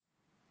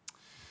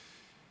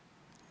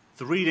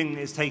The reading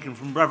is taken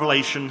from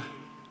Revelation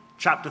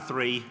chapter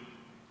 3,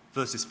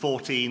 verses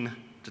 14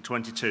 to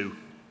 22.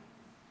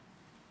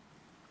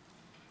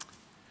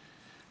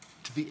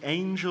 To the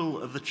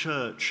angel of the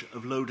church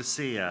of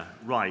Laodicea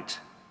write,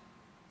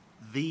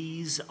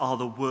 "These are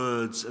the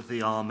words of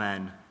the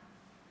Amen,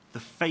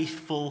 the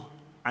faithful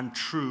and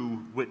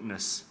true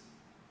witness,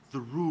 the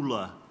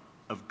ruler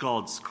of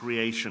God's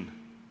creation.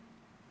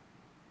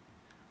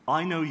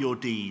 I know your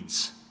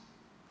deeds,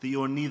 that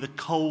you are neither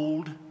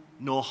cold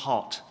nor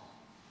hot.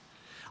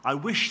 I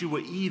wish you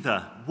were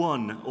either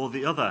one or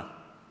the other.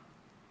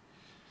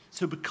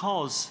 So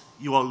because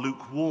you are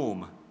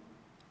lukewarm,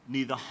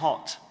 neither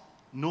hot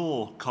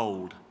nor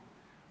cold,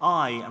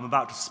 I am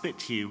about to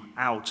spit you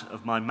out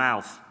of my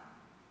mouth.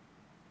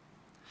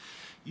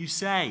 You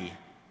say,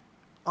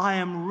 'I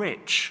am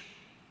rich,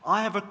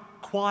 I have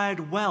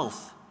acquired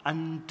wealth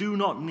and do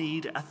not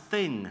need a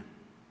thing.'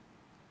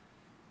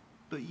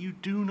 But you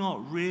do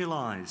not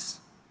realize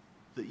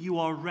that you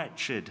are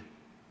wretched,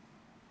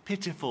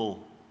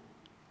 pitiful,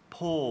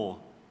 poor,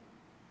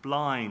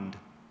 blind,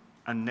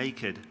 and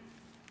naked.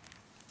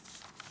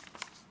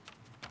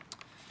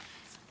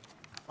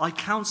 I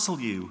counsel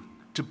you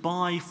to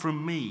buy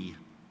from me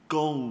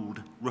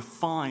gold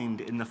refined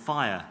in the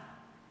fire,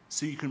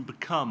 so you can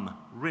become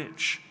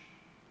rich,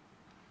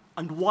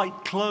 and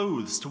white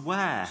clothes to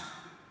wear,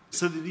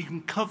 so that you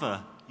can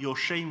cover your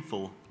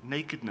shameful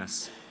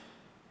nakedness,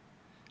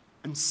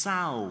 and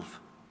salve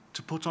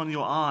to put on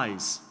your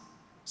eyes,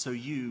 so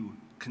you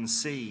can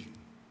see.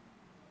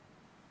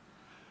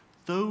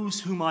 Those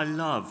whom I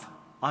love,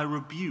 I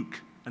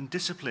rebuke and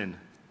discipline.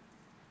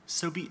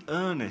 So be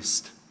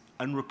earnest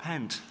and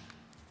repent.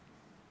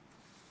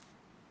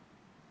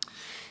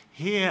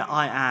 Here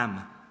I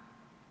am.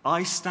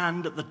 I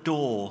stand at the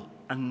door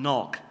and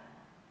knock.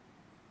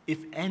 If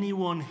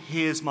anyone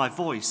hears my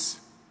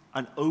voice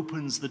and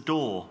opens the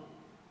door,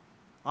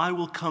 I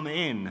will come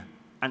in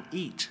and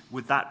eat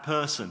with that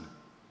person,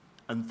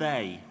 and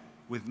they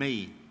with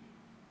me.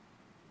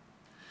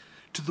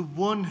 To the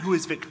one who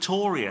is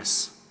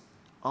victorious,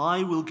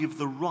 I will give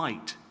the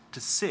right to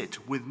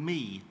sit with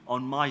me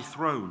on my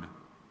throne,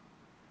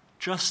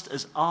 just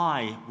as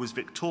I was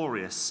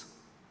victorious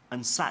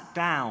and sat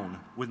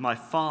down with my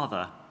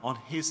Father on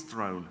his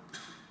throne.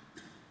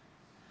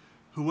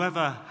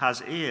 Whoever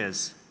has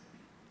ears,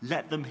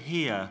 let them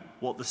hear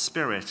what the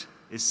Spirit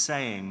is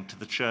saying to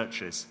the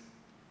churches."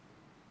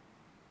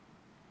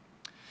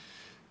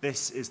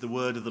 This is the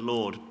word of the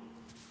Lord.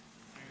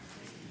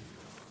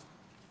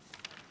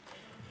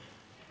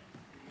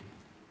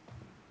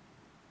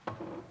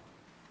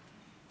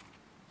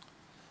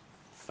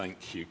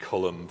 Thank you,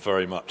 Colin,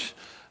 very much.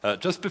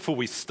 Just before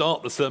we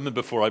start the sermon,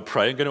 before I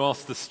pray, I'm going to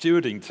ask the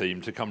stewarding team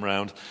to come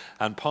round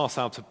and pass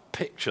out a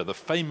picture, the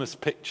famous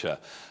picture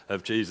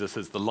of Jesus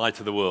as the light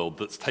of the world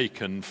that's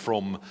taken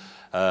from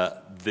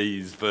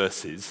these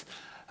verses.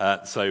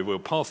 So we'll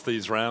pass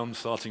these round,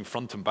 starting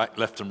front and back,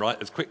 left and right,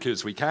 as quickly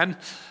as we can.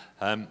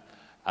 And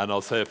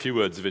I'll say a few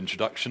words of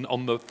introduction.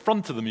 On the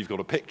front of them, you've got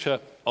a picture.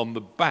 On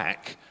the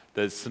back,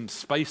 there's some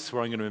space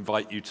where I'm going to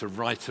invite you to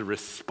write a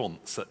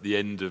response at the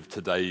end of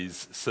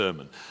today's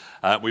sermon.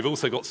 We've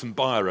also got some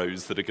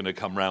biros that are going to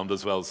come round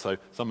as well, so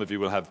some of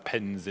you will have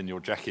pens in your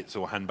jackets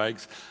or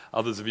handbags,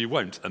 others of you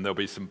won't, and there'll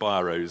be some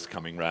biros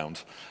coming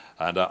round.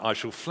 And I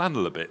shall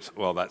flannel a bit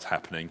while that's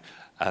happening,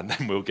 and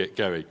then we'll get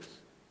going.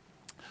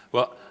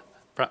 Well,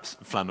 perhaps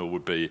flannel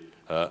would be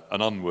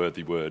an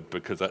unworthy word,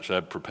 because actually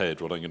I've prepared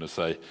what I'm going to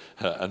say,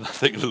 and I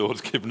think the Lord's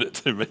given it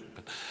to me.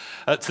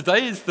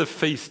 Today is the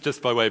feast,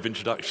 just by way of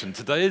introduction,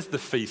 today is the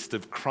feast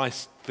of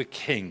Christ the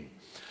King.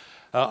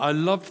 I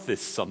love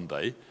this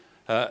Sunday.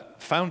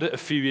 Found it a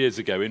few years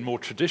ago. In more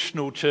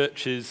traditional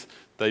churches,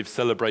 they've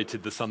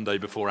celebrated the Sunday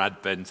before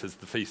Advent as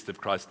the feast of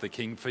Christ the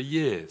King for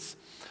years.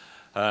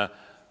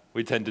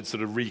 We tend to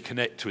sort of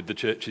reconnect with the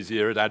church's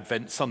year at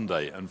Advent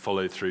Sunday and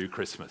follow through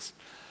Christmas.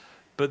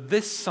 But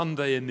this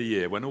Sunday in the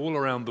year, when all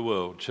around the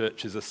world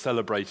churches are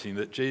celebrating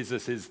that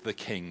Jesus is the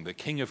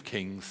King of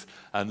Kings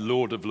and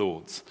Lord of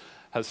Lords,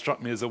 has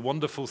struck me as a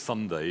wonderful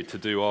Sunday to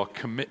do our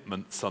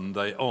Commitment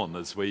Sunday on.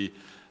 As we,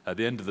 at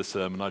the end of the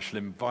sermon, I shall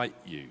invite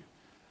you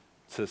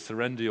to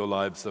surrender your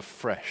lives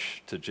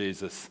afresh to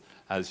Jesus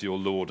as your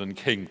Lord and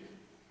King.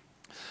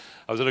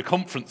 I was at a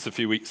conference a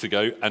few weeks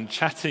ago and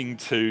chatting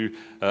to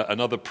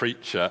another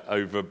preacher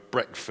over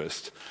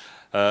breakfast.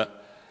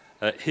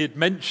 He had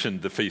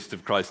mentioned the Feast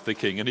of Christ the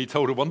King, and he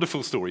told a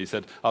wonderful story. He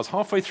said, I was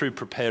halfway through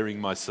preparing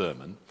my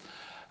sermon,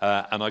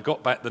 and I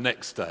got back the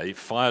next day,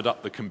 fired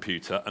up the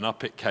computer, and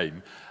up it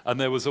came, and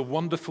there was a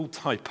wonderful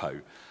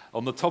typo.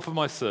 On the top of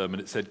my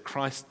sermon, it said,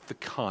 Christ the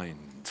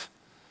Kind.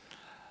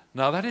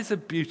 Now, that is a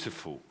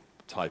beautiful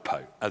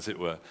typo, as it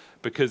were,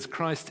 because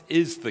Christ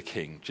is the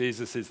King,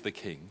 Jesus is the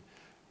King,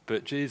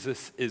 but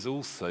Jesus is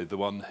also the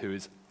one who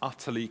is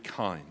utterly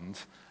kind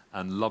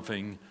and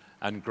loving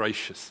and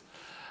gracious.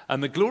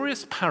 And the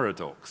glorious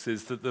paradox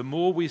is that the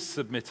more we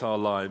submit our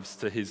lives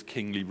to his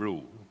kingly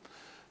rule,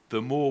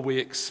 the more we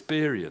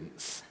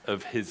experience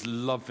of his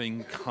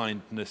loving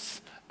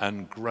kindness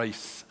and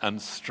grace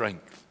and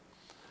strength.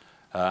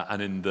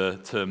 And in the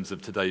terms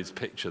of today's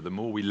picture, the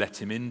more we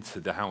let him into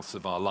the house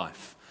of our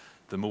life,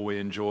 the more we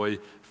enjoy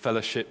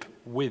fellowship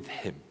with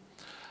him.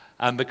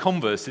 And the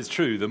converse is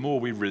true. The more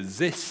we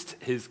resist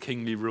his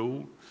kingly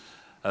rule,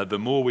 the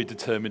more we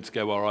determine to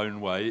go our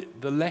own way,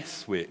 the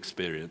less we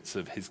experience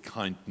of his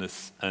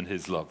kindness and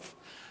his love.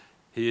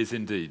 He is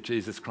indeed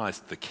Jesus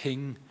Christ the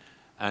King,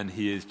 and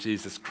he is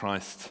Jesus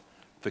Christ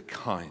the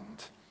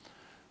kind.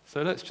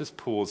 So let's just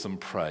pause and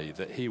pray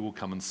that he will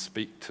come and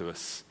speak to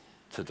us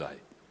today.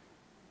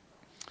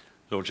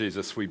 Lord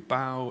Jesus, we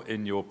bow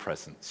in your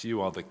presence.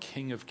 You are the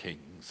King of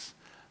kings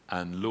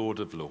and Lord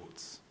of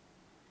lords.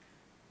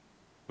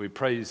 We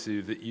praise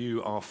you that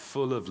you are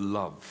full of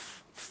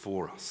love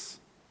for us.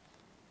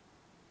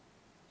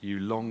 You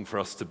long for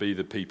us to be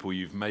the people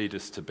you've made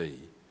us to be,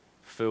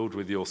 filled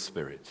with your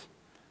Spirit,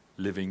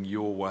 living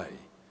your way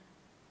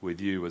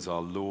with you as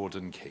our Lord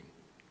and King.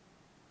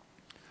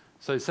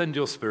 So send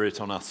your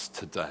Spirit on us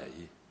today,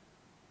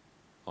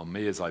 on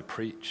me as I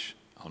preach,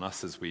 on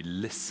us as we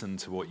listen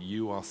to what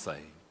you are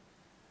saying.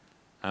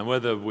 And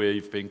whether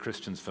we've been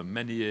Christians for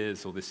many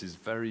years or this is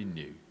very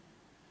new,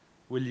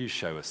 will you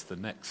show us the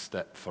next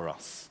step for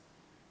us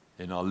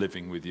in our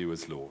living with you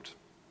as Lord?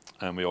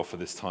 And we offer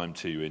this time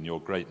to you in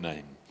your great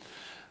name.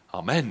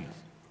 Amen.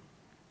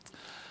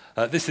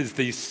 This is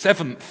the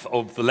 7th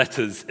of the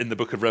letters in the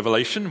book of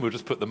Revelation. We'll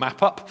just put the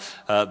map up.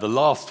 The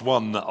last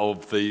one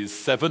of these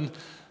 7,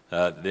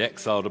 the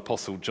exiled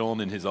apostle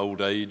John in his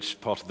old age,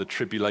 part of the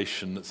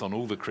tribulation that's on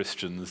all the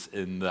Christians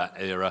in that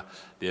era,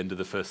 the end of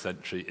the 1st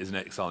century, is in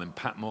exile in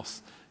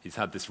Patmos. He's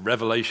had this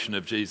revelation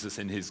of Jesus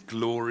in his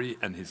glory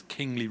and his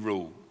kingly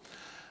rule.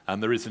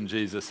 And the risen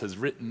Jesus has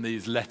written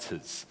these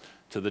letters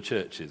to the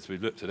churches.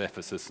 We've looked at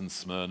Ephesus and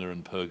Smyrna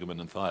and Pergamon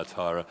and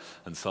Thyatira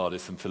and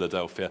Sardis and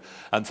Philadelphia.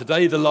 And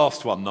today the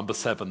last one, number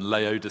 7,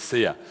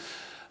 Laodicea.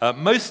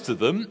 Most of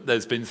them,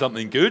 there's been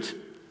something good.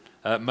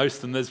 Most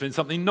of them, there's been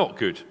something not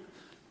good.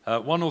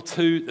 1 or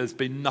 2, there's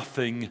been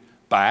nothing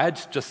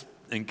bad, just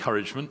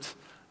encouragement.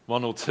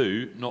 1 or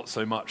 2, not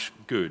so much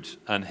good.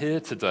 And here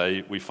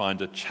today we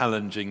find a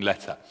challenging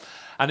letter.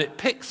 And it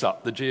picks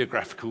up the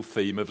geographical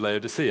theme of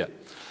Laodicea.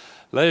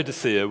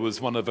 Laodicea was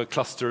one of a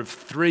cluster of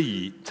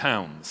 3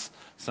 towns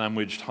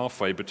sandwiched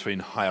halfway between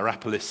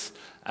Hierapolis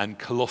and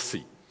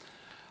Colossae.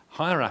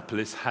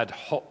 Hierapolis had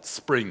hot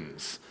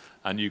springs,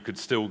 and you could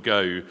still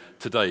go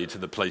today to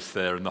the place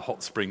there and the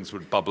hot springs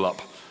would bubble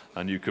up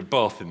and you could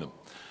bath in them.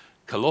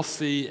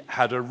 Colossae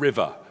had a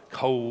river,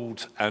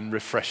 cold and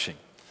refreshing.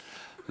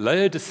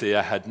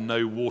 Laodicea had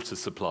no water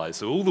supply,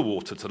 so all the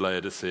water to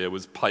Laodicea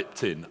was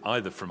piped in,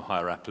 either from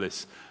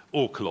Hierapolis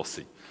or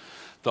Colossae.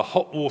 The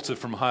hot water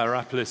from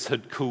Hierapolis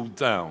had cooled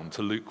down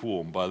to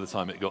lukewarm by the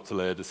time it got to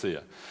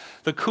Laodicea.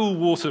 The cool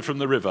water from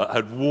the river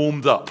had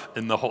warmed up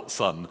in the hot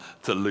sun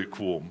to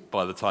lukewarm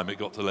by the time it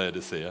got to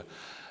Laodicea.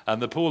 And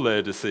the poor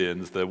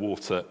Laodiceans, their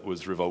water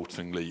was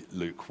revoltingly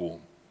lukewarm.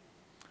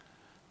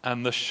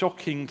 And the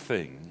shocking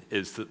thing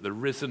is that the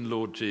risen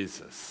Lord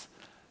Jesus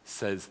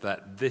says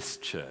that this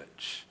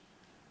church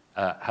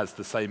has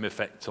the same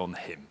effect on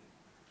him.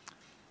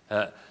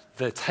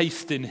 The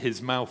taste in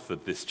his mouth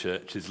of this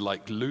church is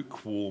like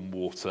lukewarm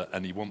water,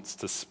 and he wants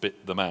to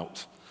spit them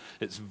out.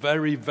 It's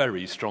very,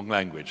 very strong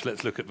language.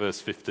 Let's look at verse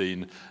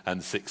 15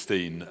 and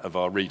 16 of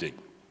our reading.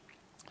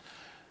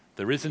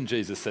 The risen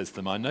Jesus says to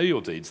them, I know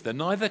your deeds. They're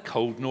neither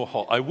cold nor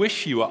hot. I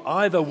wish you were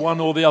either one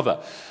or the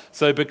other.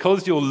 So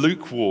because you're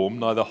lukewarm,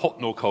 neither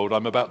hot nor cold,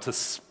 I'm about to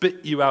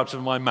spit you out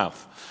of my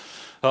mouth.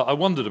 I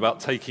wondered about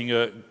taking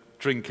a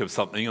drink of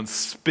something and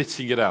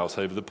spitting it out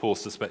over the poor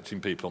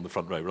suspecting people on the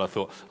front row, but I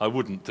thought I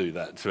wouldn't do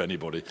that to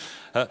anybody.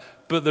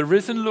 But the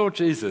risen Lord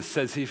Jesus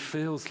says he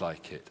feels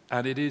like it,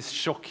 and it is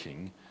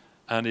shocking,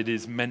 and it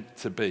is meant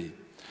to be.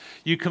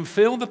 You can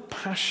feel the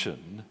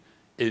passion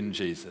in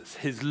Jesus,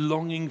 his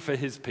longing for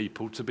his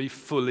people to be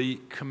fully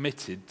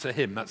committed to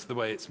him. That's the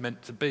way it's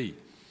meant to be.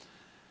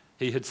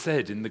 He had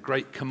said in the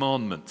Great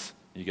Commandment,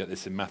 you get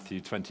this in Matthew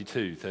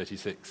 22,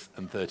 36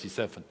 and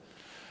 37,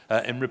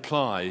 in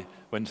reply,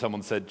 when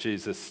someone said,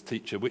 Jesus,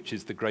 teacher, which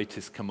is the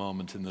greatest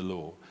commandment in the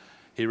law?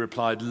 He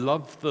replied,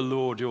 love the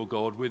Lord your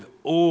God with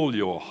all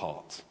your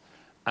heart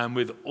and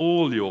with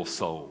all your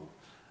soul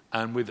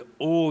and with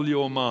all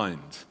your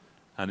mind,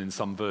 and in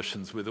some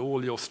versions, with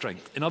all your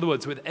strength. In other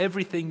words, with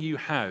everything you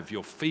have,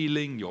 your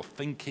feeling, your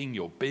thinking,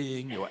 your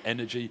being, your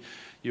energy,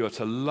 you are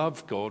to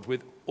love God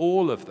with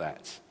all of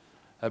that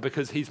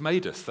because he's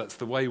made us. That's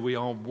the way we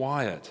are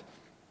wired.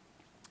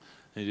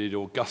 Indeed,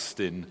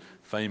 Augustine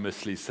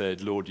famously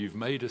said, Lord, you've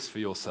made us for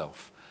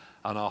yourself,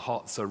 and our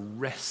hearts are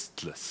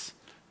restless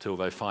till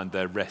they find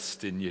their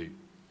rest in you.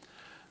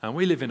 And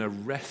we live in a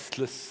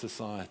restless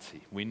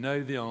society. We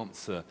know the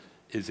answer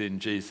is in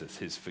Jesus,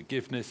 his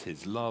forgiveness,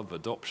 his love,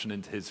 adoption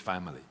into his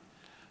family.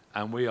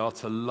 And we are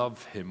to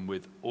love him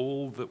with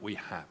all that we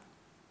have.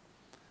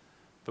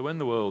 But when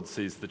the world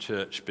sees the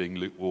church being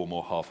lukewarm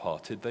or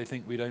half-hearted, they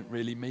think we don't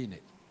really mean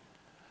it.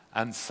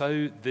 And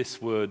so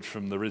this word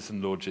from the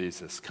risen Lord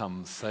Jesus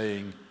comes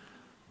saying,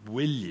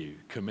 will you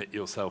commit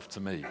yourself to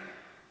me?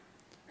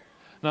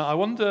 Now, I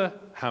wonder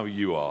how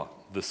you are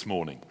this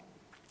morning.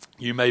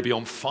 You may be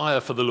on fire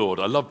for the Lord.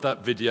 I love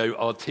that video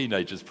our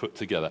teenagers put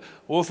together.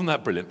 Wasn't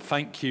that brilliant?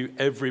 Thank you,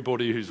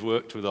 everybody who's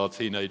worked with our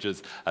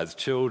teenagers as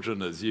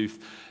children, as youth.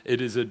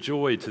 It is a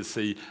joy to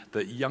see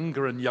that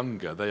younger and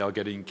younger they are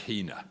getting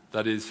keener.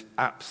 That is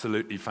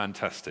absolutely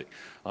fantastic.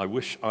 I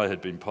wish I had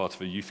been part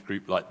of a youth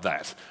group like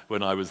that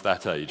when I was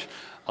that age.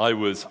 I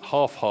was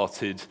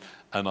half-hearted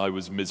and I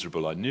was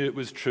miserable. I knew it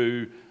was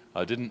true.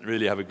 I didn't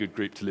really have a good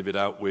group to live it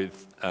out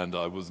with, and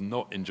I was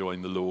not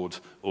enjoying the Lord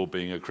or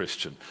being a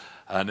Christian.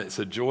 And it's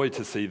a joy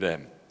to see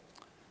them.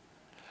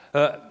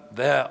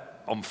 They're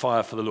on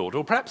fire for the Lord.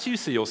 Or perhaps you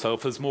see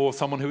yourself as more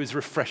someone who is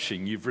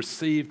refreshing. You've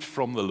received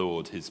from the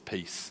Lord his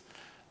peace,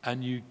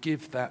 and you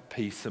give that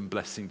peace and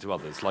blessing to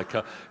others, like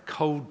a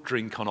cold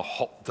drink on a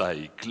hot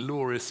day,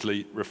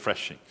 gloriously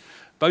refreshing.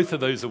 Both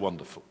of those are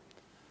wonderful.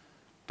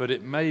 But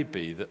it may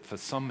be that for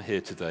some here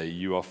today,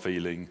 you are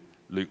feeling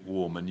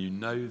lukewarm, and you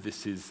know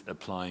this is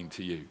applying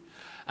to you.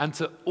 And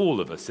to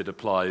all of us, it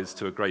applies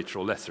to a greater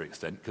or lesser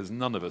extent, because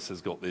none of us has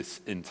got this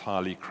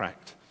entirely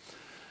cracked.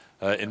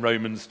 In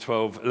Romans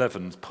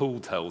 12:11, Paul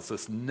tells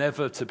us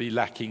never to be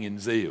lacking in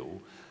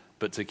zeal,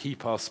 but to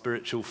keep our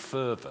spiritual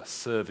fervour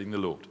serving the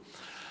Lord.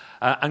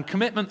 And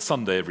Commitment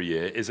Sunday every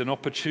year is an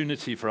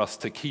opportunity for us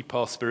to keep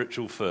our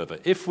spiritual fervour.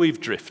 If we've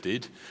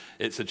drifted,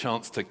 it's a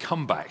chance to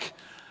come back,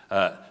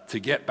 to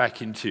get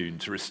back in tune,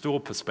 to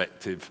restore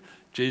perspective.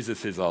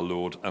 Jesus is our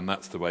Lord, and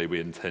that's the way we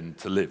intend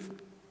to live.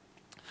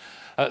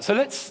 So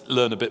let's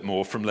learn a bit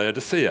more from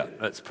Laodicea.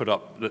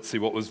 Let's see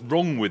what was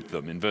wrong with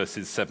them in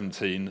verses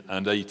 17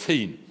 and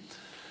 18.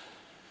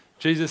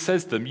 Jesus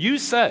says to them, "You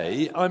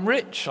say, 'I'm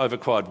rich, I've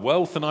acquired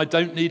wealth, and I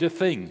don't need a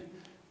thing.'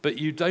 But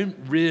you don't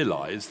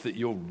realize that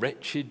you're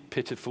wretched,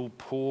 pitiful,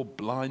 poor,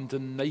 blind,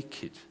 and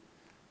naked.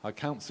 I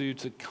counsel you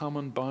to come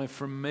and buy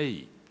from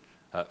me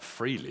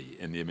freely,"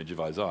 in the image of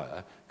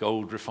Isaiah,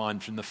 "gold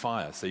refined from the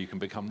fire so you can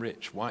become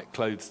rich, white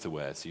clothes to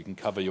wear so you can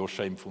cover your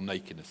shameful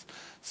nakedness,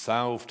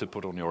 salve to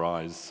put on your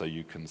eyes so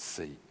you can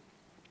see."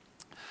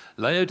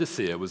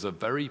 Laodicea was a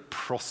very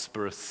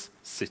prosperous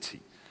city,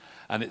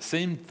 and it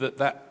seemed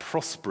that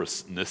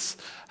prosperousness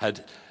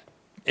had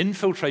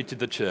infiltrated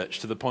the church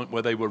to the point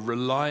where they were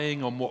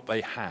relying on what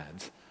they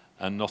had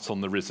and not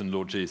on the risen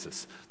Lord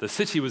Jesus. The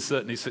city was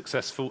certainly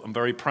successful and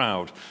very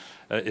proud.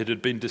 It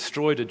had been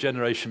destroyed a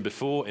generation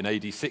before in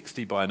AD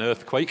 60 by an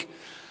earthquake.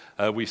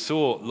 We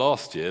saw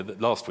last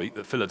week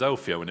that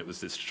Philadelphia, when it was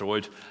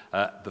destroyed,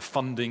 the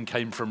funding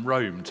came from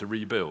Rome to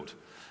rebuild.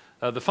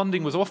 The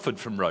funding was offered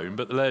from Rome,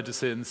 but the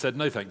Laodiceans said,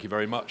 "No, thank you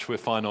very much, we're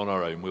fine on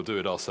our own, we'll do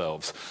it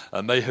ourselves."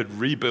 And they had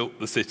rebuilt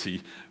the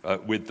city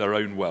with their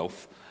own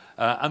wealth,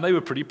 and they were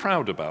pretty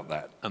proud about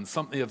that. And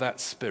something of that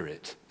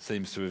spirit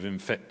seems to have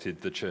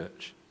infected the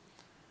church.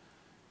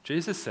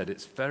 Jesus said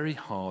it's very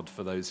hard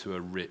for those who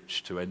are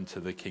rich to enter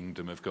the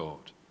kingdom of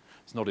God.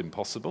 It's not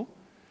impossible,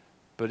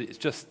 but it's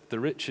just the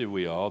richer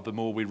we are, the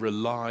more we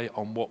rely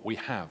on what we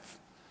have.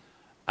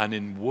 And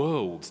in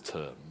world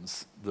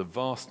terms, the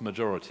vast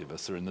majority of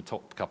us are in the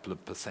top couple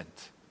of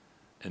percent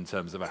in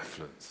terms of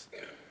affluence.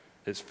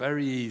 It's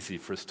very easy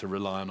for us to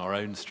rely on our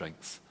own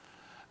strengths.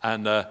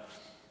 And I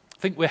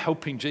think we're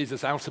helping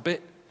Jesus out a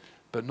bit,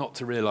 but not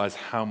to realize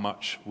how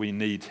much we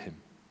need him.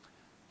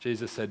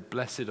 Jesus said,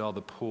 "Blessed are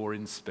the poor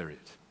in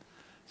spirit."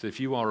 So if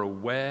you are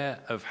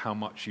aware of how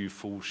much you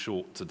fall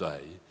short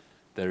today,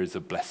 there is a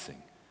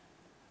blessing.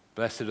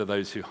 Blessed are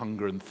those who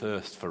hunger and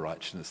thirst for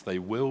righteousness. They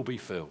will be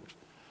filled.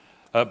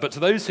 But to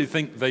those who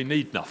think they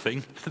need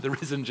nothing, the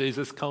risen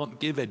Jesus can't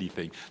give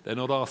anything. They're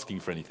not asking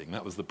for anything.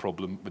 That was the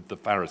problem with the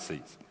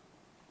Pharisees.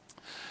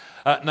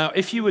 Now,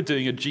 if you were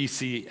doing a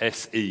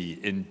GCSE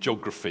in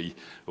geography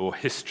or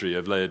history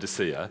of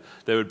Laodicea,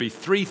 there would be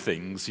 3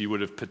 things you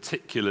would have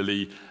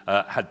particularly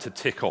had to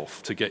tick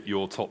off to get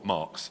your top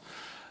marks.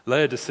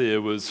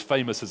 Laodicea was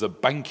famous as a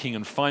banking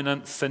and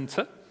finance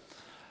centre.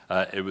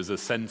 It was a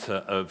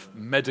centre of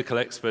medical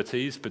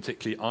expertise,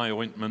 particularly eye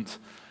ointment,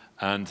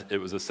 and it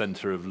was a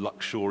centre of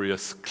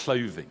luxurious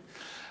clothing.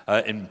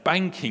 In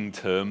banking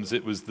terms,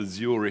 it was the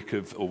Zurich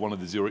or one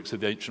of the Zurichs of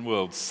the ancient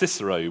world.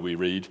 Cicero, we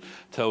read,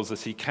 tells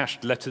us he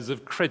cashed letters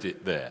of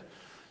credit there.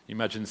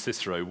 Imagine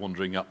Cicero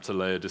wandering up to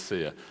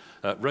Laodicea.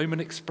 Roman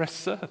Express,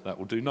 sir? That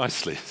will do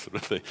nicely, sort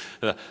of thing.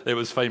 It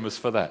was famous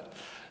for that.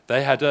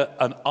 They had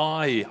an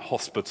eye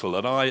hospital.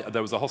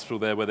 There was a hospital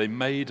there where they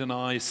made an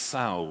eye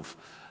salve.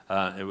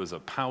 It was a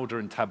powder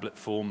in tablet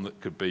form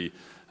that could be,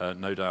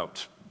 no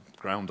doubt,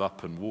 ground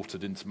up and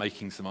watered into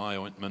making some eye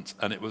ointment,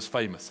 and it was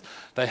famous.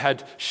 They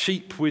had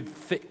sheep with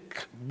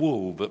thick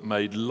wool that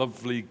made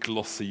lovely,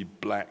 glossy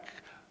black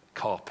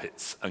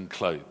carpets and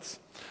clothes.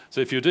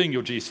 So if you're doing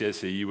your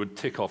GCSE, you would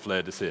tick off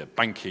Laodicea,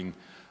 banking,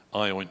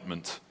 eye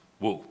ointment,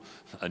 wool,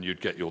 and you'd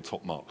get your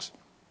top marks.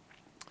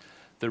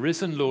 The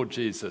risen Lord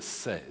Jesus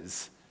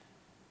says,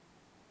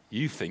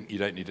 you think you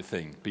don't need a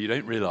thing, but you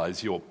don't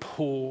realize you're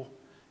poor,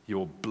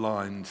 you're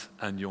blind,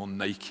 and you're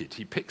naked.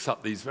 He picks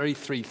up these very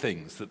 3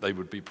 things that they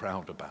would be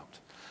proud about.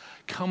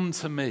 Come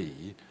to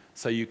me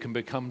so you can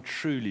become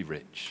truly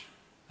rich,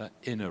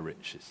 inner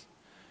riches.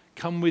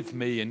 Come with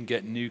me and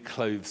get new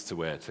clothes to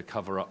wear to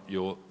cover up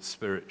your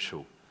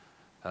spiritual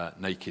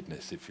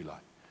nakedness, if you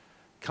like.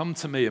 Come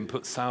to me and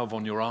put salve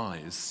on your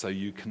eyes so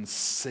you can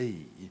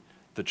see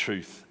the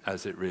truth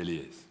as it really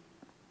is.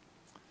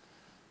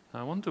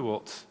 I wonder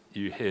what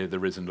you hear the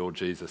risen Lord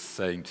Jesus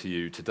saying to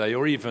you today,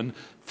 or even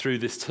through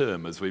this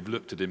term as we've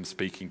looked at him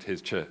speaking to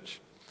his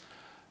church.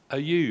 Are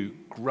you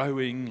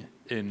growing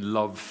in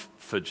love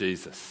for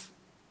Jesus?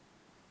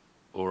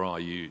 Or are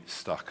you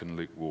stuck and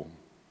lukewarm?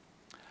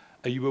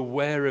 Are you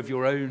aware of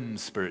your own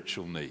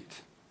spiritual need?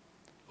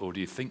 Or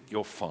do you think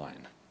you're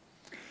fine?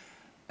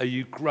 Are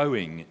you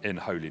growing in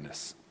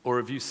holiness? Or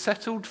have you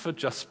settled for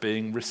just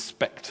being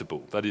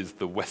respectable? That is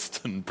the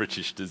Western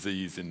British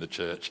disease in the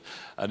church,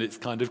 and it's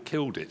kind of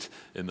killed it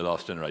in the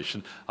last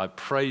generation. I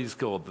praise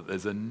God that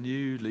there's a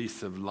new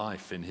lease of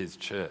life in his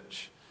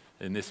church,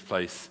 in this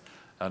place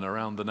and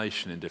around the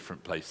nation in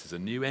different places. A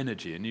new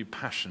energy, a new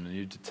passion, a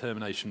new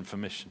determination for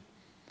mission.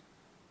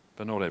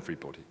 But not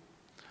everybody.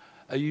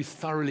 Are you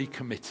thoroughly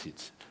committed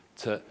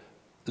to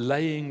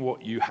laying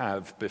what you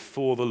have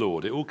before the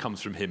Lord? It all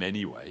comes from him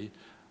anyway.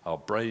 Our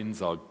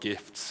brains, our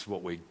gifts,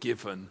 what we're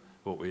given,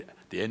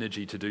 the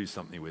energy to do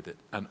something with it,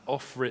 and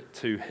offer it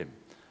to him.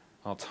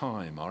 Our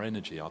time, our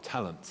energy, our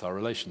talents, our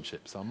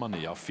relationships, our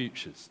money, our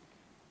futures.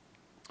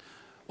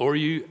 Or are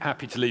you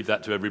happy to leave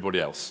that to everybody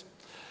else?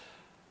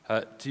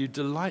 Do you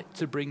delight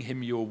to bring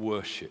him your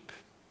worship?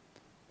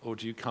 Or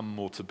do you come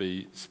more to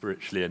be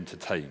spiritually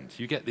entertained?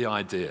 You get the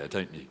idea,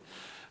 don't you?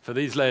 For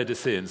these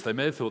Laodiceans, they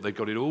may have thought they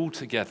got it all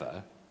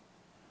together,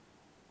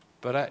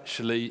 but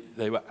actually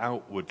they were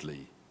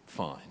outwardly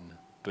fine,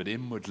 but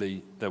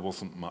inwardly there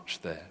wasn't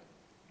much there.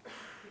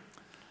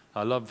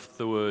 I love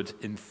the word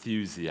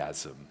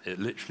enthusiasm. It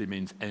literally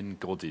means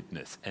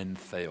engoddedness,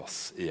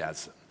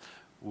 entheosiasm.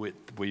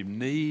 We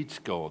need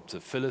God to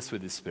fill us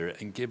with his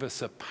Spirit and give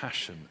us a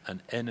passion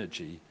and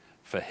energy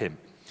for him.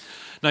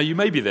 Now, you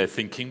may be there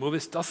thinking, well,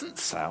 this doesn't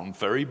sound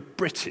very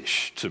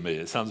British to me.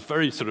 It sounds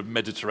very sort of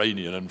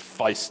Mediterranean and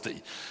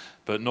feisty,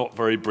 but not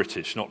very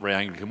British, not very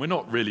Anglican. We're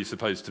not really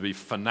supposed to be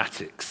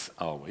fanatics,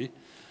 are we?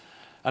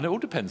 And it all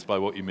depends by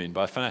what you mean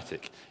by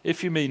fanatic.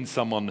 If you mean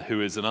someone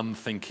who is an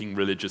unthinking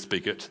religious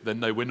bigot, then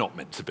no, we're not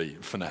meant to be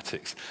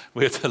fanatics.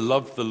 We're to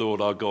love the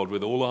Lord our God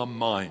with all our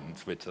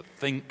minds. We're to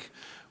think,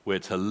 we're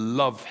to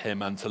love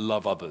him and to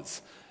love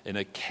others in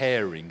a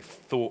caring,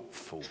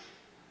 thoughtful,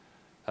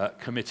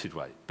 committed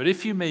way. But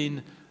if you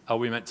mean, are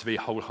we meant to be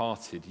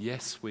wholehearted?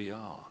 Yes, we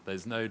are.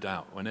 There's no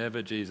doubt.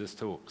 Whenever Jesus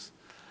talks,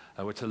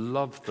 we're to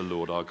love the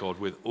Lord our God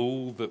with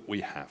all that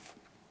we have.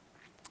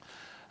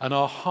 And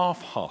our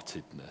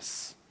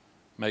half-heartedness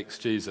makes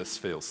Jesus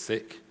feel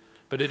sick,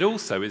 but it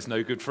also is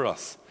no good for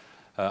us.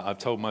 I've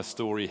told my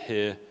story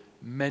here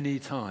many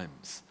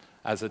times.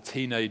 As a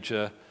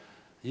teenager,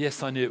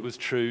 yes, I knew it was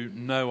true.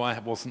 No, I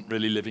wasn't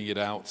really living it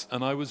out,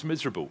 and I was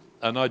miserable.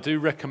 And I do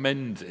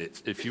recommend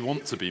it, if you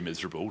want to be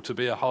miserable, to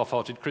be a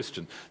half-hearted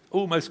Christian.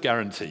 Almost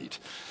guaranteed.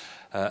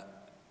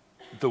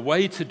 The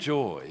way to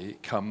joy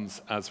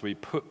comes as we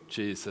put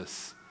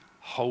Jesus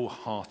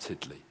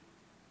wholeheartedly.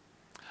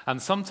 And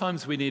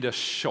sometimes we need a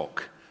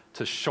shock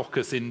to shock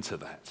us into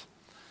that.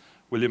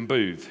 William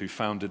Booth, who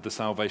founded the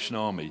Salvation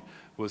Army,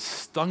 was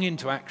stung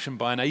into action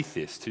by an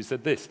atheist who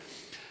said this: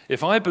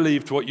 "If I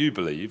believed what you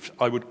believed,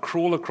 I would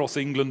crawl across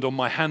England on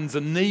my hands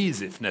and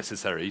knees, if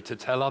necessary, to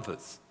tell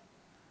others."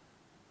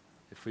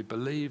 If we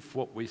believe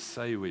what we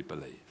say we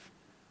believe,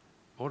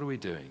 what are we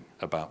doing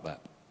about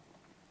that?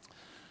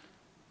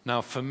 Now,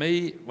 for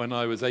me, when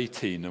I was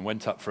 18 and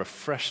went up for a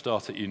fresh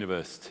start at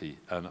university,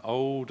 an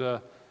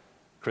older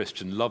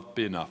Christian loved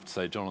me enough to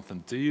say,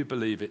 "Jonathan, do you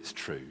believe it's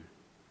true?"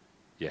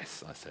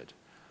 "Yes," I said.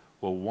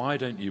 "Well, why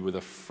don't you, with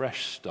a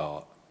fresh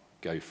start,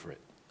 go for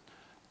it?"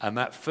 And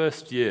that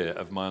first year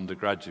of my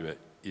undergraduate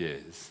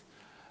years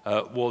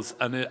was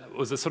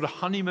a sort of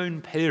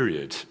honeymoon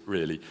period,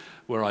 really,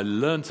 where I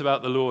learnt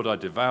about the Lord, I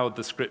devoured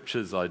the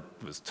scriptures, I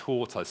was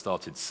taught, I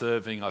started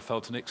serving, I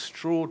felt an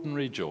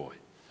extraordinary joy.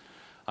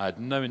 I had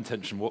no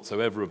intention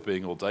whatsoever of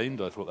being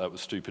ordained. I thought that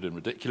was stupid and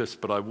ridiculous,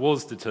 but I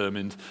was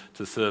determined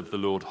to serve the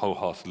Lord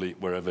wholeheartedly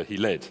wherever he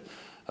led,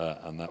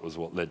 and that was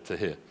what led to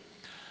here.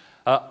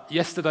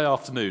 Yesterday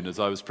afternoon, as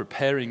I was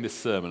preparing this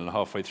sermon and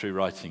halfway through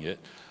writing it,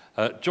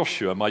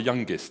 Joshua, my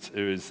youngest,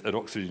 who is at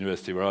Oxford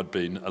University where I'd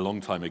been a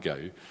long time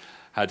ago,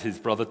 had his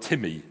brother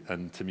Timmy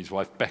and Timmy's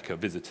wife Becca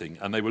visiting,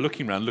 and they were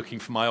looking around looking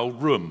for my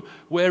old room.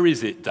 "Where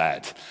is it,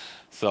 Dad?"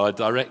 So I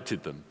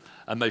directed them.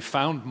 And they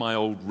found my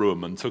old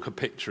room and took a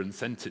picture and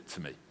sent it to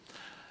me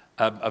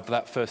of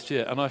that first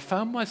year. And I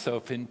found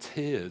myself in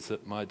tears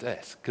at my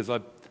desk because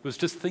I was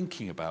just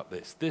thinking about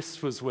this.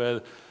 This was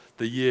where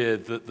the year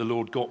that the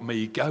Lord got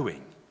me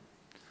going.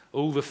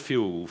 All the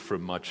fuel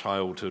from my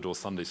childhood or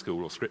Sunday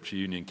school or Scripture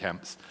Union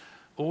camps,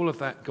 all of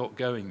that got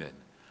going then.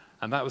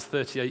 And that was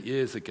 38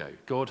 years ago.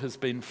 God has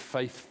been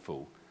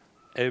faithful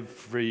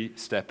every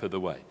step of the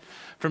way.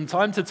 From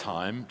time to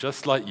time,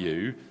 just like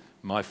you,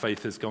 my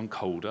faith has gone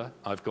colder,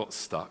 I've got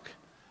stuck,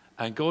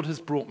 and God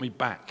has brought me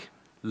back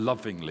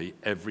lovingly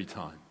every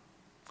time.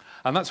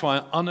 And that's why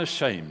I'm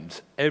unashamed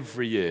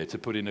every year to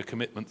put in a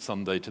commitment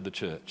Sunday to the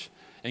church,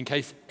 in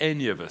case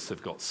any of us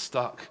have got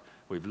stuck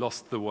We've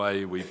lost the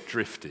way, we've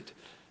drifted.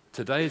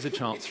 Today is a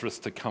chance for us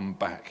to come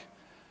back.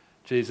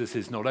 Jesus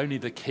is not only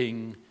the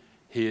King,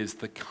 he is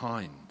the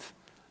kind.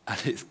 And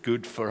it's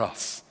good for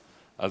us,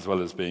 as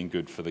well as being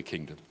good for the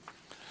kingdom.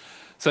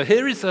 So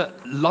here is a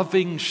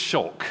loving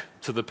shock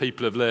to the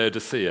people of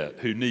Laodicea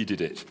who needed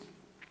it.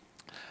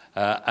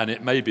 And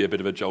it may be a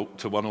bit of a jolt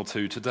to one or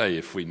two today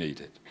if we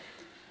need it.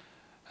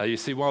 You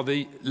see, while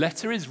the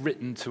letter is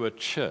written to a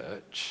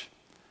church,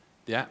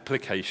 the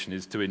application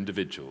is to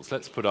individuals.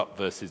 Let's put up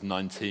verses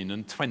 19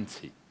 and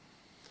 20.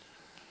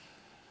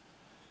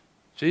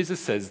 Jesus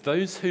says,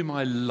 "Those whom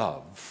I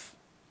love,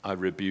 I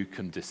rebuke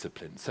and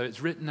discipline." So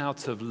it's written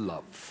out of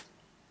love,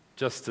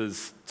 just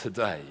as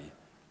today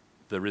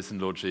the risen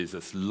Lord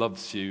Jesus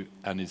loves you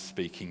and is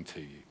speaking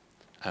to you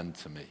and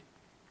to me.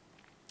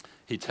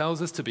 He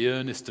tells us to be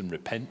earnest and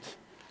repent.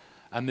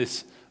 And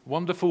this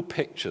wonderful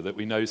picture that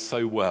we know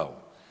so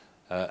well,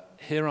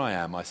 here I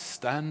am, I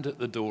stand at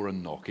the door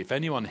and knock. If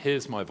anyone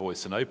hears my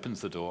voice and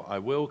opens the door, I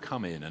will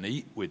come in and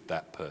eat with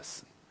that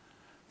person.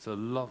 It's a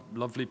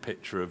lovely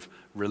picture of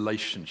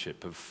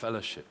relationship, of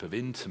fellowship, of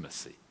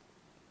intimacy.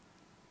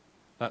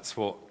 That's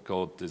what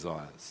God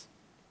desires.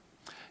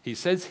 He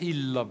says he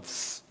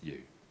loves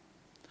you.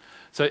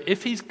 So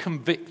if he's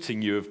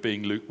convicting you of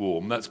being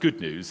lukewarm, that's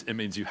good news. It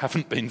means you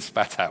haven't been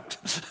spat out.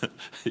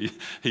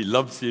 He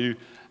loves you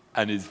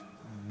and is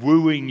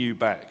wooing you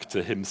back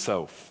to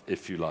himself,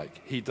 if you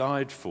like. He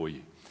died for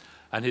you.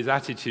 And his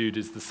attitude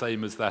is the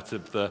same as that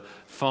of the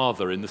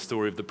father in the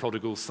story of the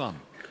prodigal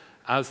son.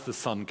 As the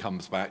son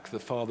comes back, the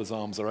father's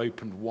arms are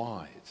opened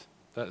wide.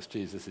 That's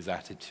Jesus'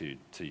 attitude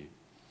to you.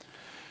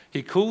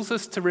 He calls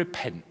us to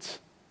repent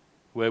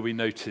where we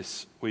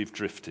notice we've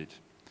drifted.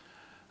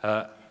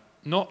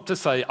 Not to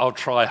say, I'll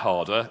try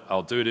harder,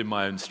 I'll do it in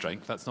my own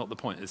strength. That's not the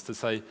point. It's to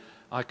say,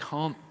 I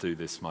can't do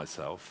this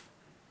myself.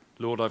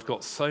 Lord, I've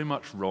got so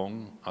much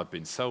wrong. I've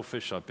been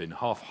selfish. I've been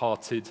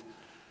half-hearted.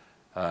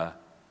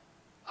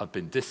 I've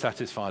been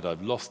dissatisfied.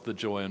 I've lost the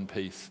joy and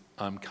peace.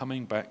 I'm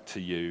coming back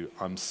to you.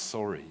 I'm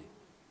sorry.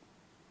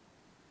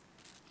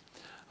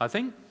 I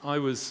think I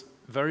was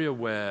very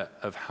aware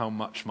of how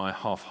much my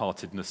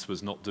half-heartedness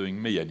was not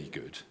doing me any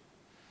good.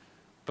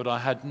 But I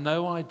had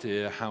no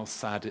idea how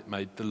sad it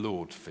made the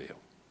Lord feel.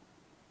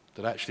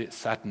 That actually it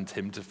saddened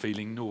him to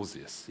feeling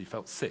nauseous. He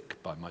felt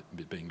sick by my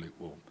being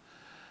lukewarm.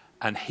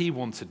 And he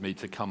wanted me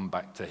to come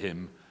back to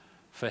him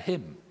for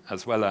him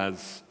as well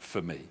as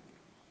for me.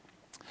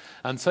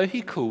 And so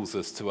he calls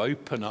us to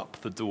open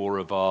up the door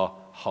of our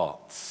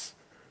hearts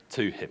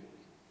to him.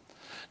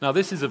 Now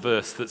this is a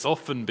verse that's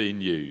often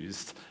been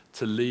used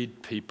to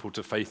lead people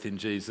to faith in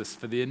Jesus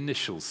for the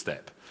initial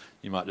step.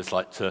 You might just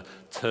like to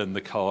turn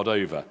the card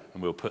over,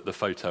 and we'll put the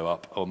photo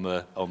up on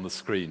the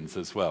screens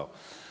as well.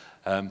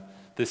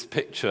 This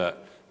picture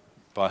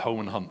by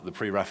Holman Hunt, the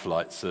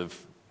Pre-Raphaelites,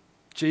 of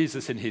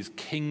Jesus in his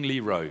kingly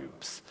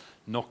robes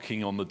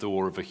knocking on the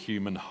door of a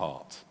human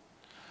heart.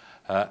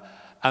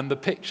 And the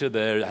picture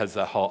there has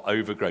a heart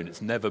overgrown.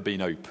 It's never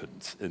been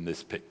opened in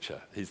this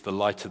picture. He's the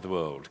light of the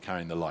world,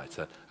 carrying the light.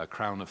 A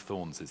crown of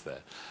thorns is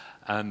there.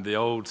 And the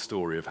old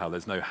story of how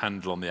there's no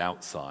handle on the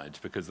outside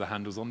because the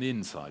handle's on the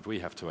inside. We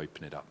have to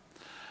open it up.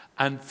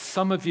 And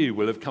some of you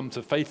will have come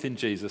to faith in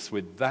Jesus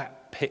with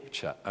that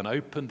picture and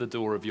opened the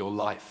door of your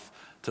life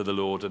to the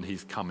Lord, and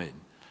he's come in.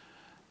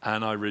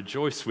 And I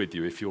rejoice with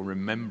you if you're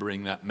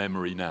remembering that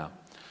memory now.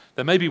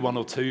 There may be one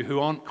or two who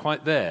aren't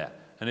quite there.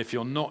 And if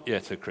you're not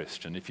yet a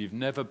Christian, if you've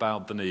never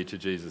bowed the knee to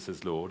Jesus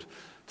as Lord,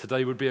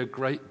 today would be a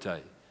great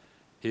day.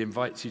 He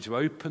invites you to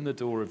open the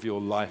door of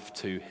your life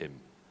to him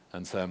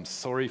and say, I'm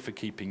sorry for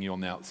keeping you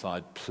on the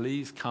outside.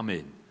 Please come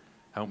in.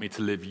 Help me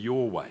to live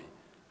your way.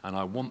 And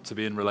I want to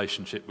be in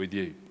relationship with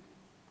you.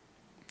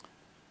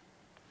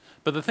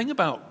 But the thing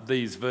about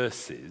these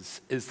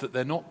verses is that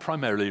they're not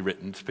primarily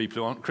written to people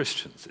who aren't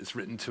Christians. It's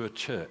written to a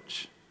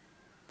church.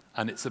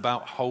 And it's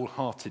about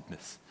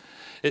wholeheartedness.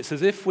 It's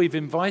as if we've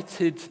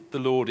invited the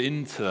Lord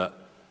into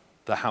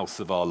the house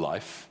of our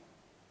life,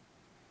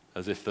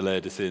 as if the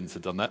Laodiceans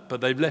had done that, but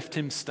they've left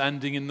him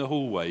standing in the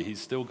hallway. He's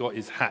still got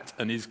his hat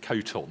and his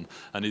coat on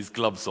and his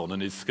gloves on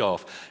and his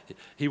scarf.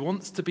 He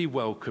wants to be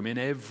welcome in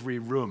every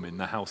room in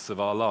the house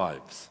of our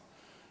lives,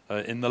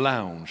 in the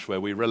lounge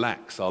where we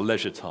relax our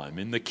leisure time,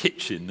 in the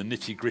kitchen, the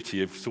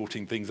nitty-gritty of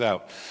sorting things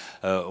out,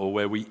 or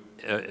where we,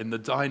 in the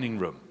dining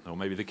room, or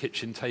maybe the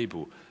kitchen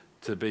table,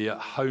 to be at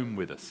home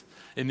with us,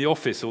 in the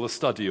office or the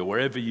study or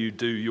wherever you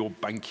do your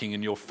banking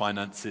and your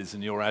finances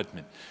and your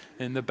admin,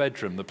 in the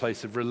bedroom, the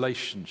place of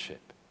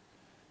relationship.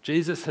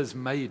 Jesus has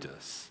made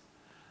us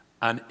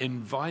and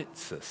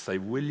invites us, say,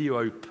 will you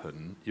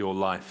open your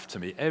life to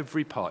me?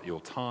 Every part,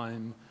 your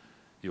time,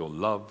 your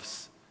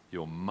loves,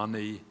 your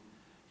money,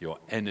 your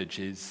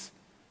energies,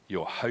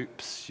 your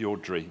hopes, your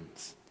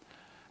dreams.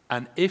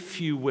 And if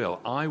you will,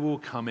 I will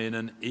come in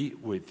and eat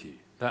with you.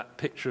 That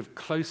picture of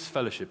close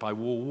fellowship, I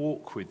will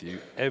walk with you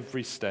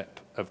every step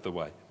of the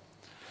way.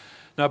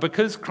 Now,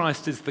 because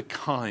Christ is the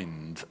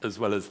kind as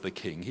well as the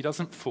king, he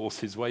doesn't force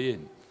his way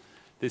in.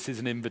 This is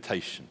an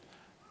invitation,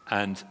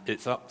 and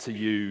it's up to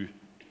you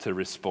to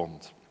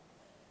respond.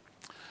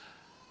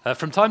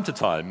 From time to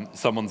time,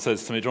 someone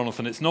says to me,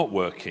 Jonathan, it's not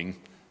working.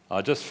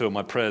 I just feel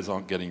my prayers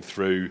aren't getting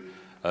through.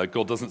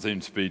 God doesn't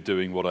seem to be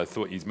doing what I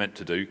thought he's meant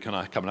to do. Can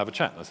I come and have a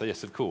chat? And I say,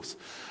 yes, of course.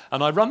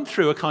 And I run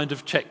through a kind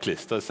of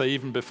checklist. I say,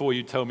 even before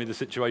you tell me the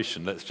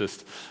situation,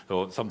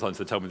 or sometimes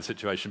they tell me the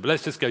situation, but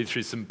let's just go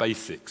through some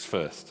basics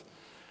first.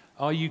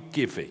 Are you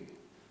giving?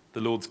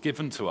 The Lord's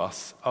given to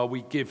us. Are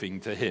we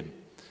giving to him?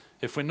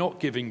 If we're not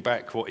giving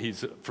back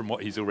from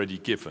what he's already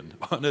given,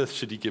 why on earth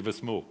should he give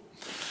us more?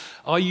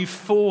 Are you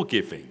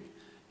forgiving?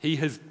 He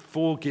has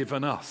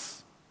forgiven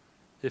us.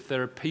 If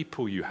there are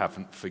people you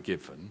haven't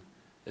forgiven,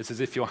 it's as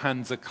if your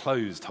hands are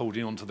closed,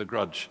 holding on to the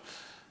grudge.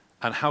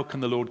 And how can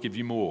the Lord give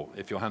you more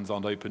if your hands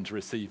aren't open to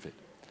receive it?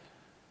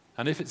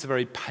 And if it's a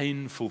very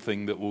painful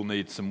thing that will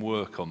need some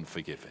work on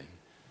forgiving,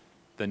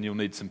 then you'll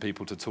need some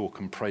people to talk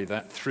and pray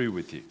that through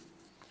with you.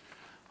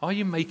 Are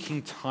you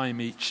making time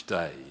each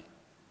day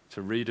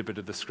to read a bit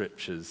of the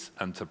scriptures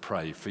and to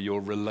pray for your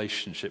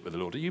relationship with the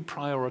Lord? Are you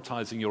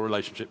prioritizing your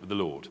relationship with the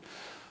Lord?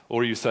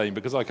 Or are you saying,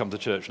 because I come to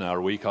church an hour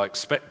a week, I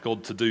expect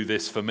God to do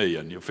this for me,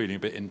 and you're feeling a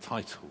bit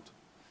entitled?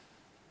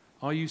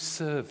 Are you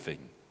serving?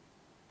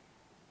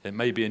 It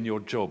may be in your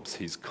jobs.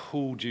 He's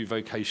called you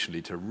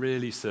vocationally to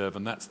really serve,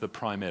 and that's the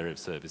prime area of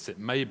service. It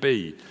may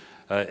be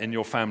in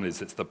your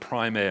families. It's the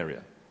prime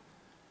area.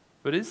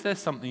 But is there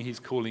something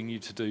he's calling you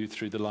to do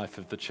through the life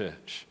of the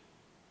church?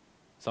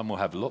 Some will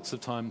have lots of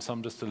time,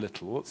 some just a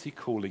little. What's he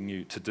calling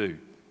you to do?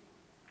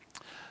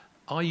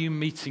 Are you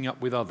meeting up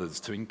with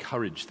others to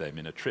encourage them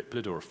in a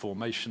triplet or a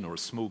formation or a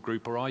small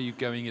group, or are you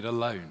going it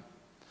alone?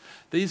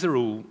 These are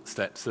all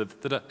steps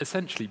that are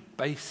essentially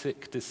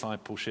basic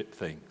discipleship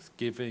things: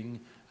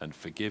 giving and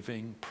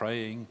forgiving,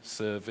 praying,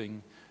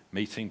 serving,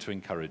 meeting to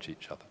encourage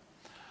each other.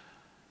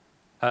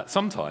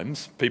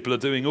 Sometimes people are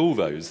doing all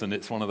those, and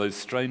it's one of those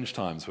strange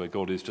times where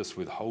God is just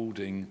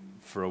withholding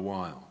for a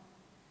while.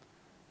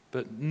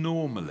 But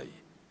normally,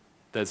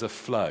 there's a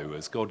flow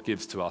as God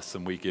gives to us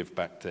and we give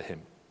back to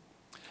him.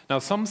 Now,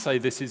 some say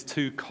this is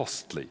too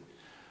costly.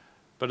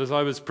 But as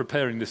I was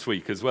preparing this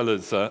week, as well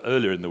as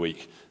earlier in the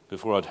week,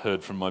 before I'd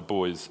heard from my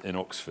boys in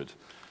Oxford,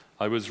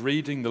 I was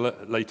reading the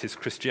latest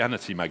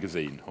Christianity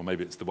magazine, or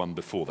maybe it's the one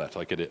before that.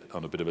 I get it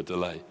on a bit of a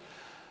delay.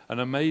 An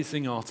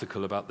amazing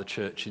article about the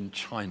church in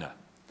China.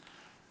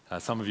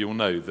 Some of you will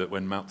know that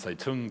when Mao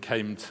Zedong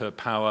came to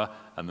power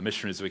and the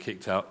missionaries were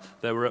kicked out,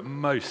 there were at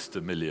most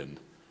 1 million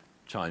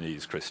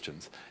Chinese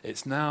Christians.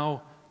 It's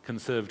now,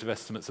 conservative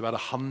estimates, about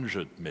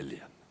 100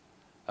 million.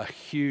 A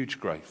huge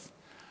growth.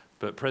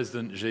 But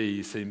President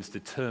Xi seems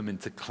determined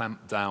to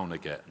clamp down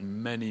again.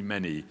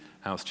 Many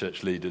house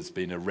church leaders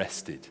been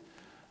arrested.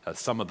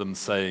 Some of them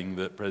saying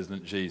that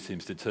President Xi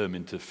seems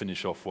determined to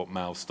finish off what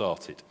Mao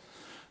started.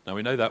 Now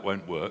we know that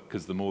won't work,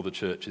 because the more the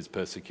church is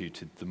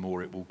persecuted, the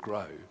more it will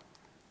grow.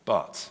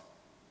 But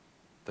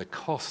the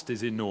cost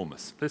is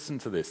enormous. Listen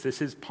to this.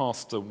 This is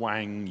Pastor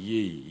Wang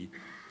Yi,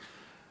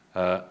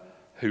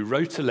 who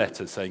wrote a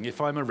letter saying, if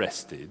I'm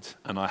arrested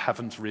and I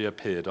haven't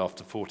reappeared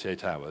after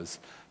 48 hours,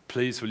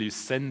 please will you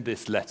send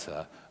this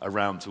letter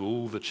around to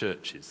all the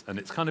churches? And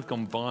it's kind of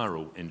gone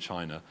viral in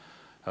China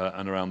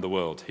and around the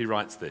world. He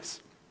writes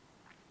this: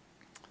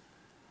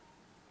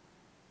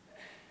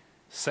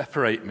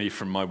 separate me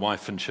from my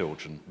wife and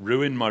children,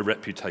 ruin my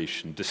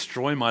reputation,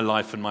 destroy my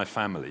life and my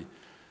family.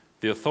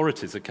 The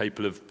authorities are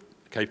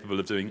capable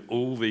of doing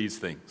all these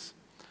things.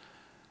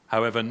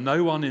 However,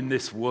 no one in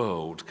this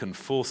world can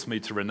force me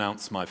to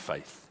renounce my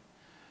faith.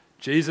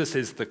 Jesus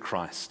is the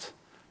Christ,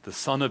 the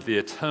Son of the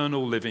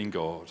eternal living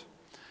God.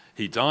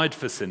 He died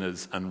for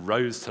sinners and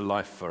rose to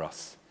life for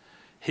us.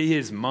 He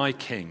is my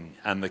King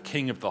and the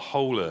King of the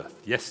whole earth,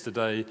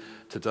 yesterday,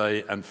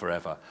 today, and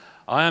forever.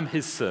 I am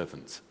his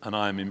servant, and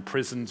I am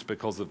imprisoned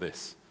because of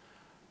this.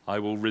 I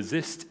will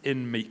resist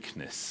in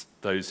meekness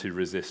those who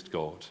resist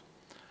God,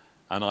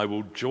 and I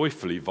will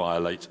joyfully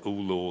violate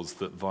all laws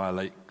that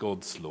violate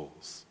God's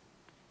laws.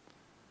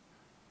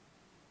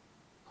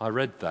 I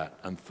read that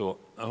and thought,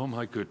 oh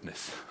my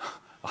goodness,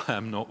 I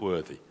am not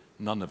worthy.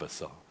 None of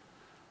us are.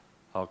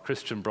 Our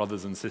Christian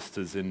brothers and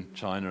sisters in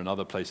China and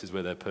other places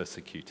where they're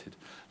persecuted,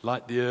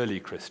 like the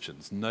early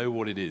Christians, know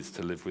what it is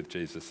to live with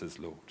Jesus as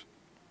Lord.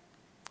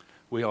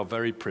 We are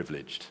very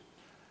privileged.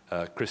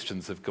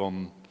 Christians have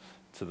gone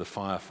to the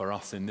fire for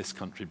us in this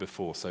country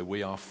before, so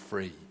we are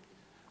free.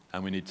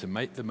 And we need to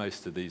make the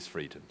most of these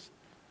freedoms.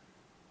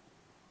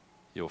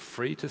 You're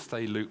free to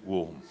stay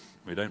lukewarm.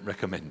 We don't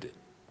recommend it.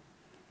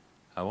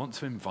 I want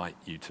to invite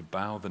you to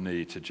bow the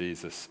knee to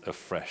Jesus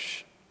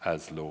afresh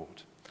as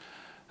Lord.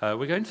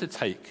 We're going to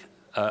take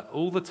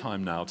all the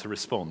time now to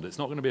respond. It's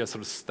not going to be a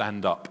sort of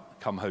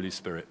stand-up, come Holy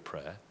Spirit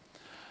prayer.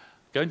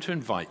 I'm going to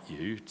invite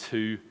you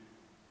to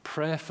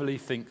prayerfully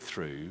think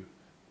through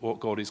what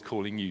God is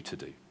calling you to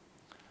do.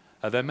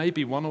 There may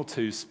be one or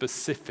two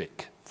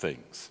specific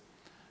things.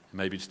 It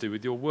may be to do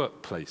with your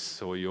workplace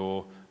or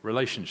your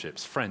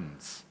relationships,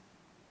 friends,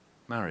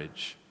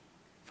 marriage,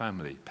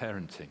 family,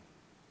 parenting.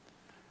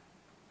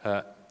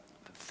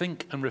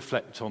 Think and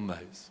reflect on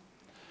those.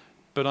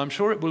 But I'm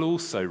sure it will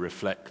also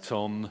reflect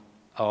on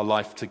our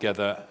life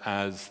together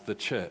as the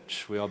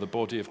church. We are the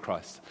body of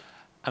Christ.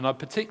 And I'd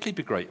particularly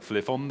be grateful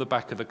if on the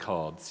back of the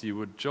cards you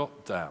would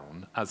jot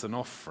down as an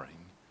offering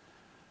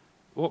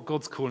what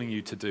God's calling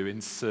you to do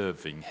in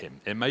serving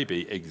him. It may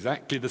be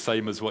exactly the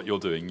same as what you're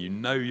doing. You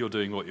know you're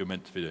doing what you're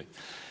meant to be doing.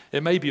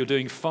 It may be you're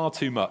doing far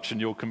too much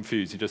and you're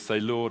confused. You just say,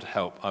 Lord,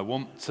 help. I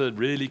want to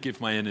really give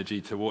my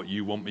energy to what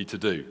you want me to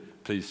do.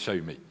 Please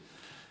show me.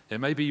 It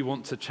may be you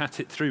want to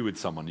chat it through with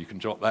someone. You can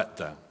jot that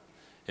down.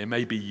 It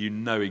may be you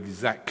know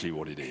exactly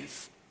what it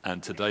is.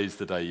 And today's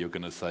the day you're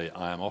going to say,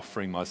 I am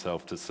offering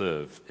myself to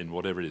serve in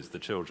whatever it is, the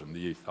children, the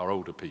youth, our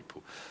older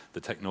people, the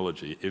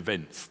technology,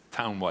 events,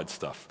 town-wide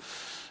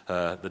stuff,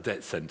 the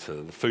debt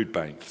centre, the food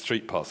bank,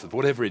 street passes,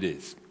 whatever it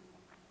is.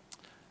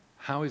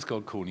 How is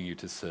God calling you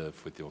to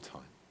serve with your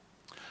time?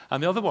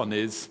 And the other one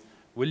is,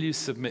 will you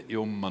submit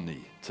your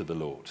money to the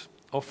Lord?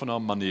 Often our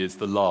money is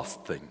the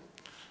last thing.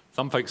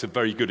 Some folks are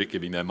very good at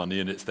giving their money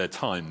and it's their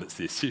time that's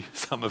the issue.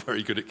 Some are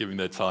very good at giving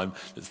their time,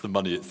 it's the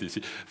money that's the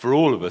issue. For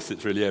all of us,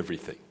 it's really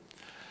everything.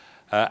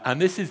 And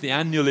this is the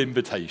annual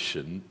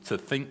invitation to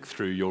think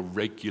through your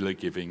regular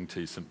giving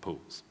to St.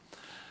 Paul's.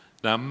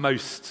 Now,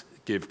 most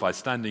give by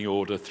standing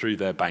order through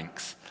their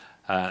banks.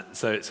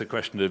 So it's a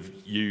question of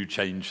you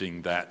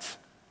changing that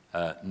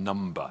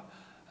number.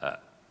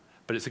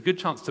 But it's a good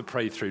chance to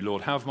pray through,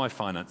 Lord, how have my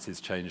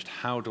finances changed?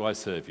 How do I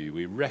serve you?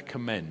 We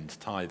recommend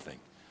tithing.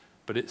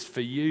 But it's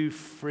for you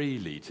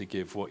freely to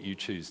give what you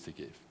choose to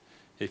give.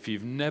 If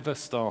you've never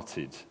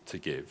started to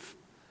give,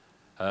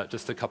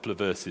 just a couple of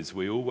verses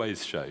we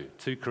always show.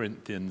 2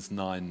 Corinthians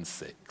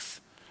 9:6.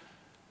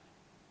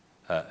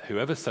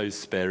 Whoever sows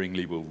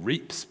sparingly will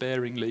reap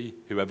sparingly.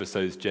 Whoever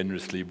sows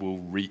generously will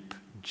reap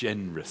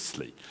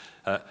generously.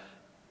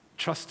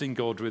 Trusting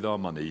God with our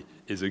money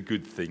is a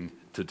good thing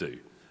to do,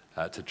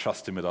 to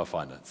trust him with our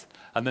finance.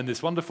 And then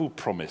this wonderful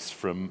promise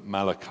from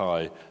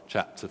Malachi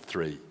chapter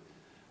 3.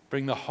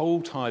 Bring the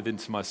whole tithe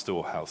into my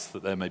storehouse,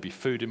 that there may be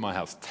food in my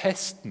house.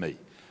 Test me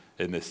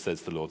in this,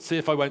 says the Lord. See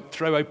if I won't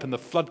throw open the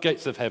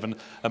floodgates of heaven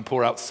and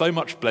pour out so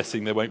much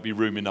blessing there won't be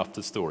room enough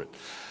to store it.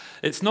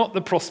 It's not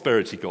the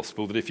prosperity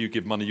gospel that if you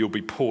give money, you'll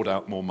be poured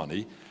out more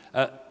money.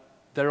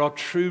 There are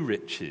true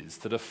riches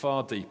that are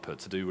far deeper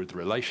to do with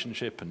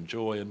relationship and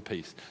joy and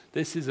peace.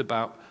 This is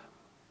about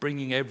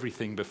bringing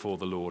everything before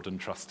the Lord and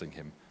trusting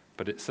him,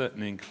 but it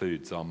certainly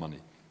includes our money.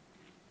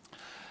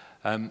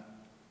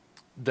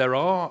 There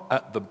are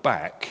at the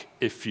back,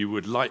 if you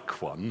would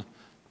like one,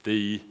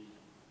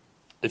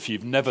 if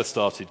you've never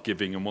started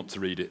giving and want to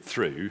read it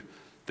through,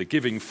 the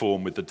giving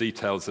form with the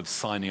details of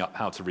signing up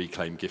how to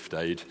reclaim gift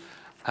aid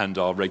and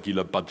our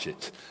regular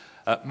budget.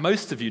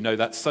 Most of you know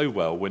that so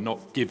well, we're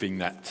not giving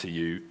that to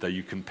you, though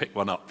you can pick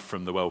one up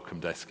from the welcome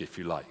desk if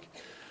you like.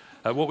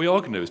 What we are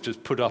going to do is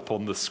just put up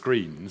on the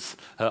screens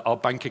our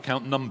bank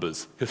account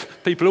numbers. Because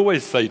people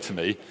always say to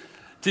me,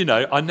 do you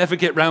know, I never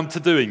get round to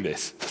doing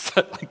this.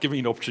 So I'm giving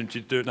you an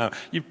opportunity to do it now.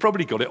 You've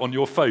probably got it on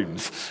your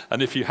phones.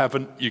 And if you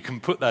haven't, you can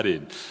put that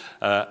in.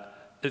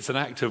 It's an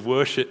act of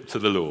worship to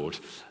the Lord.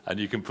 And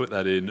you can put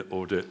that in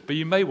or do it. But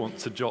you may want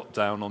to jot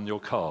down on your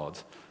card,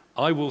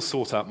 I will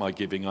sort out my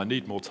giving. I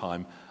need more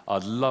time.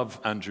 I'd love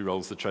Andrew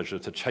Rolls, the treasurer,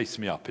 to chase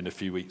me up in a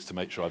few weeks to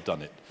make sure I've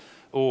done it.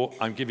 Or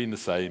I'm giving the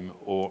same,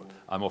 or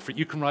I'm offering.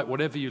 You can write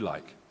whatever you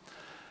like.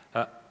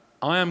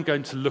 I am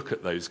going to look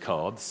at those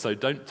cards, so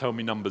don't tell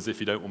me numbers if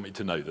you don't want me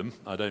to know them.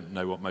 I don't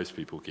know what most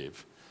people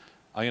give.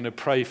 I'm going to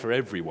pray for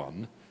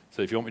everyone,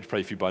 so if you want me to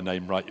pray for you by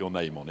name, write your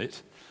name on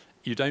it.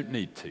 You don't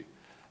need to.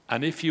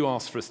 And if you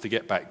ask for us to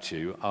get back to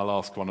you, I'll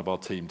ask one of our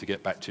team to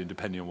get back to you,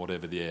 depending on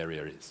whatever the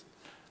area is.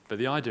 But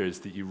the idea is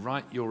that you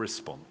write your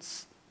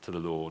response to the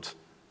Lord.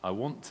 I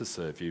want to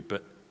serve you,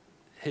 but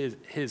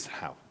here's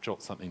how.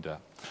 Jot something down.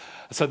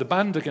 So the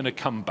band are going to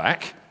come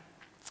back.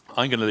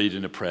 I'm going to lead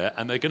in a prayer,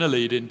 and they're going to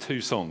lead in 2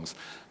 songs.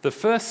 The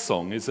first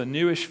song is a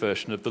newish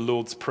version of the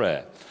Lord's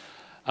Prayer,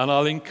 and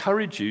I'll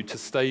encourage you to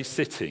stay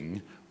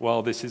sitting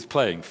while this is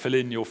playing. Fill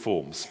in your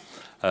forms.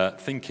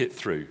 Think it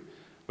through.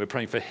 We're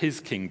praying for his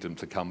kingdom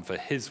to come, for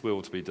his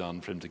will to be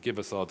done, for him to give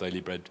us our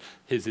daily bread.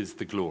 His is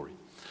the glory.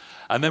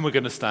 And then we're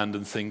going to stand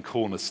and sing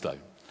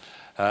Cornerstone.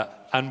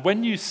 And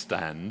when you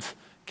stand,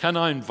 can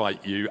I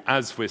invite you,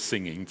 as we're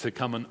singing, to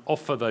come and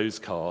offer those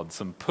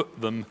cards and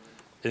put them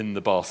in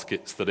the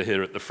baskets that are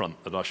here at the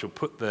front that I shall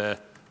put there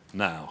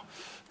now.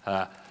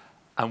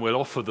 And we'll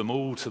offer them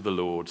all to the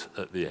Lord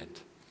at the end.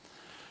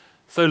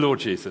 So, Lord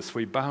Jesus,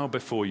 we bow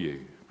before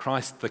you,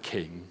 Christ the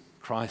King,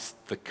 Christ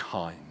the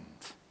kind.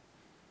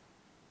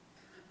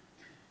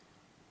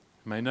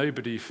 May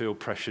nobody feel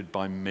pressured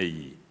by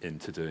me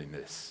into doing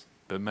this,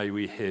 but may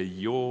we hear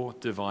your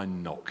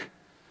divine knock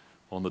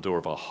on the door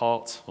of our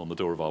heart, on the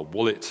door of our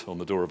wallet, on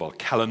the door of our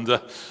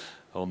calendar,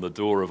 on the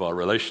door of our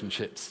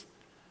relationships.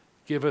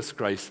 Give us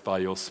grace by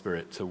your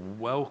Spirit to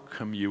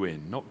welcome you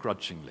in, not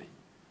grudgingly,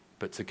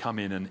 but to come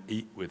in and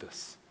eat with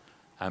us.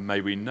 And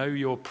may we know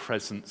your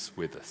presence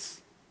with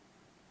us.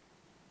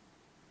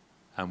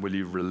 And will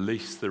you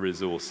release the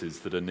resources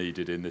that are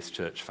needed in this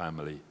church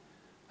family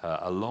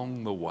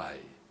along the way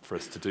for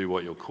us to do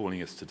what you're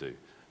calling us to do.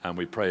 And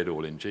we pray it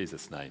all in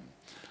Jesus' name.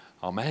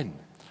 Amen.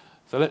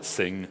 So let's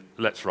sing,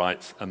 let's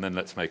write, and then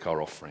let's make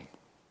our offering.